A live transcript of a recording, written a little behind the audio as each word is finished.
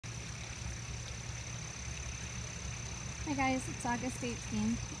Hi guys, it's August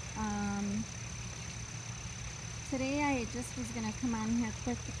 18th. Today I just was going to come on here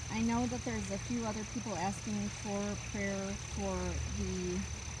quick. I know that there's a few other people asking me for prayer for the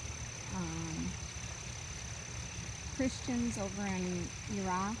Christians over in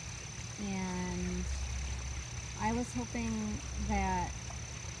Iraq, and I was hoping that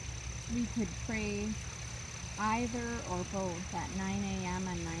we could pray either or both at 9 a.m.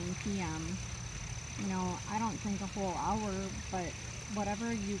 and 9 p.m. You know, I don't think a whole hour, but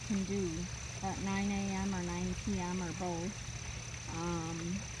whatever you can do at 9 a.m. or 9 p.m. or both.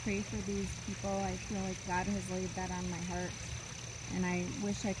 Pray for these people. I feel like God has laid that on my heart, and I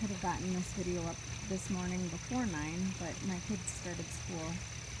wish I could have gotten this video up this morning before 9, but my kids started school.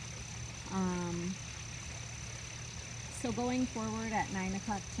 So going forward at 9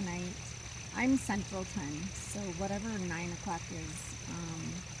 o'clock tonight, I'm Central Time, so whatever 9 o'clock is,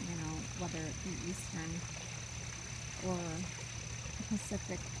 you know, whether it be Eastern or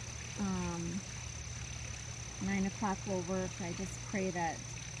Pacific, 9 o'clock will work. I just pray that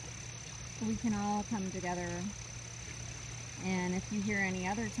we can all come together, and if you hear any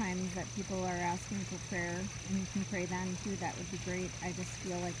other times that people are asking for prayer and you can pray then too, that would be great. I just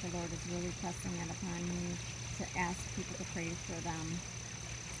feel like the Lord is really pressing it upon me to ask people to pray for them.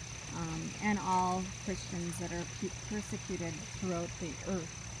 And all Christians that are persecuted throughout the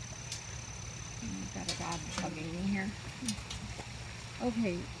earth. I've got a dog bugging me here.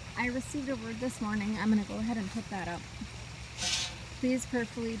 Okay, I received a word this morning. I'm going to go ahead and put that up. Please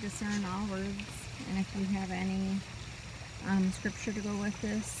prayerfully discern all words, and if you have any scripture to go with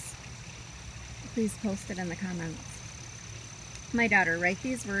this, please post it in the comments. My daughter, write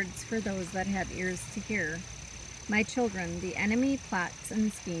these words for those that have ears to hear. My children, the enemy plots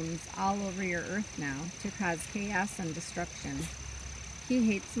and schemes all over your earth now to cause chaos and destruction. He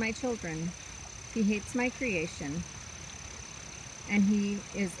hates my children. He hates my creation. And he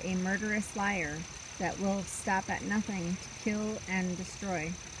is a murderous liar that will stop at nothing to kill and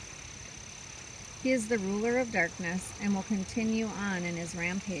destroy. He is the ruler of darkness and will continue on in his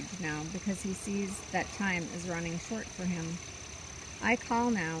rampage now because he sees that time is running short for him. I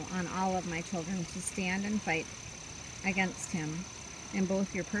call now on all of my children to stand and fight against him in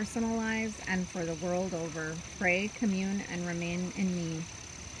both your personal lives and for the world over. Pray, commune, and remain in me,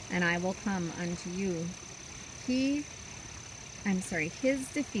 and I will come unto you. His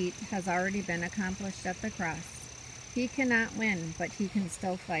defeat has already been accomplished at the cross. He cannot win, but he can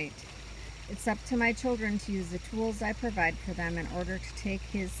still fight. It's up to my children to use the tools I provide for them in order to take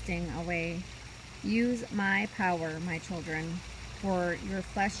his sting away. Use my power, my children, for your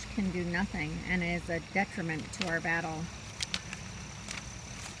flesh can do nothing and is a detriment to our battle.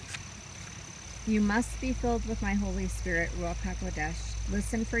 You must be filled with my Holy Spirit, Ruach HaKodesh.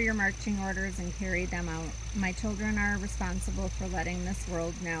 Listen for your marching orders and carry them out. My children are responsible for letting this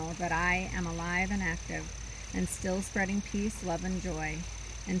world know that I am alive and active and still spreading peace, love, and joy,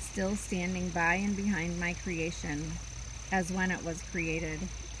 and still standing by and behind my creation as when it was created.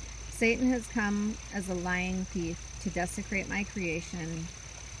 Satan has come as a lying thief to desecrate my creation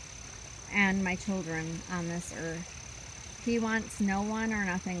and my children on this earth. He wants no one or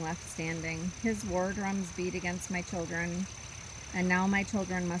nothing left standing. His war drums beat against my children, and now my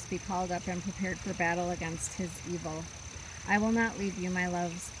children must be called up and prepared for battle against his evil. I will not leave you, my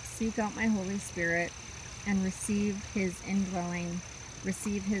loves. Seek out my Holy Spirit and receive his indwelling.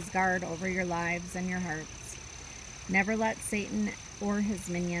 Receive his guard over your lives and your hearts. Never let Satan or his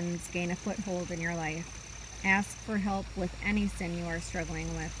minions gain a foothold in your life. Ask for help with any sin you are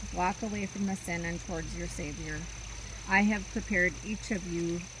struggling with. Walk away from the sin and towards your Savior. I have prepared each of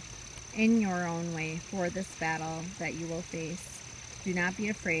you in your own way for this battle that you will face. Do not be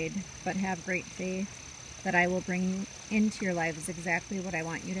afraid, but have great faith that I will bring into your lives exactly what I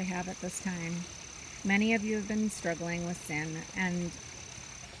want you to have at this time. Many of you have been struggling with sin and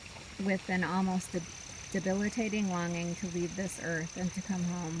with an almost debilitating longing to leave this earth and to come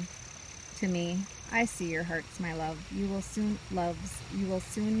home to me. I see your hearts, my love. You will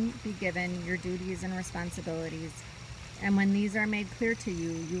soon be given your duties and responsibilities, and when these are made clear to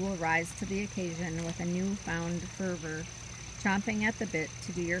you, you will rise to the occasion with a newfound fervor, chomping at the bit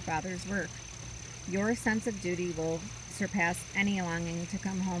to do your Father's work. Your sense of duty will surpass any longing to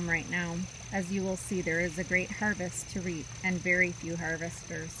come home right now. As you will see, there is a great harvest to reap and very few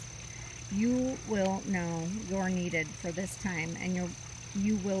harvesters. You will know you're needed for this time, and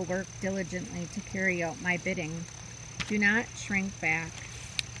you will work diligently to carry out my bidding. Do not shrink back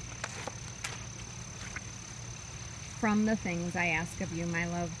from the things I ask of you, my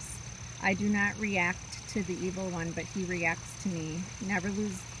loves. I do not react to the evil one, but he reacts to me. Never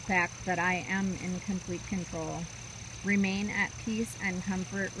lose fact that I am in complete control. Remain at peace and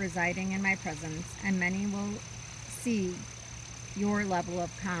comfort residing in my presence, and many will see your level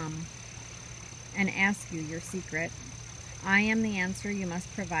of calm and ask you your secret. I am the answer you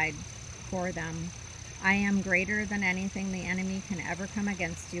must provide for them. I am greater than anything the enemy can ever come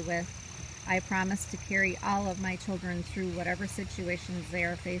against you with. I promise to carry all of my children through whatever situations they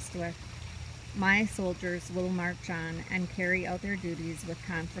are faced with. My soldiers will march on and carry out their duties with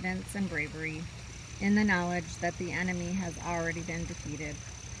confidence and bravery, in the knowledge that the enemy has already been defeated.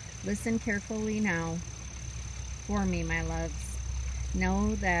 Listen carefully now for me, my loves.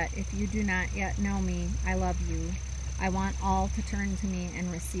 Know that if you do not yet know me, I love you. I want all to turn to me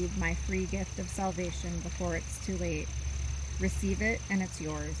and receive my free gift of salvation before it's too late. Receive it and it's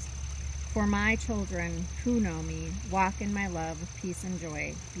yours. For my children who know me, walk in my love with peace and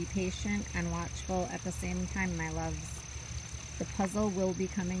joy. Be patient and watchful at the same time, my loves. The puzzle will be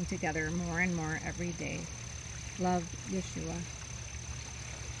coming together more and more every day. Love, Yeshua.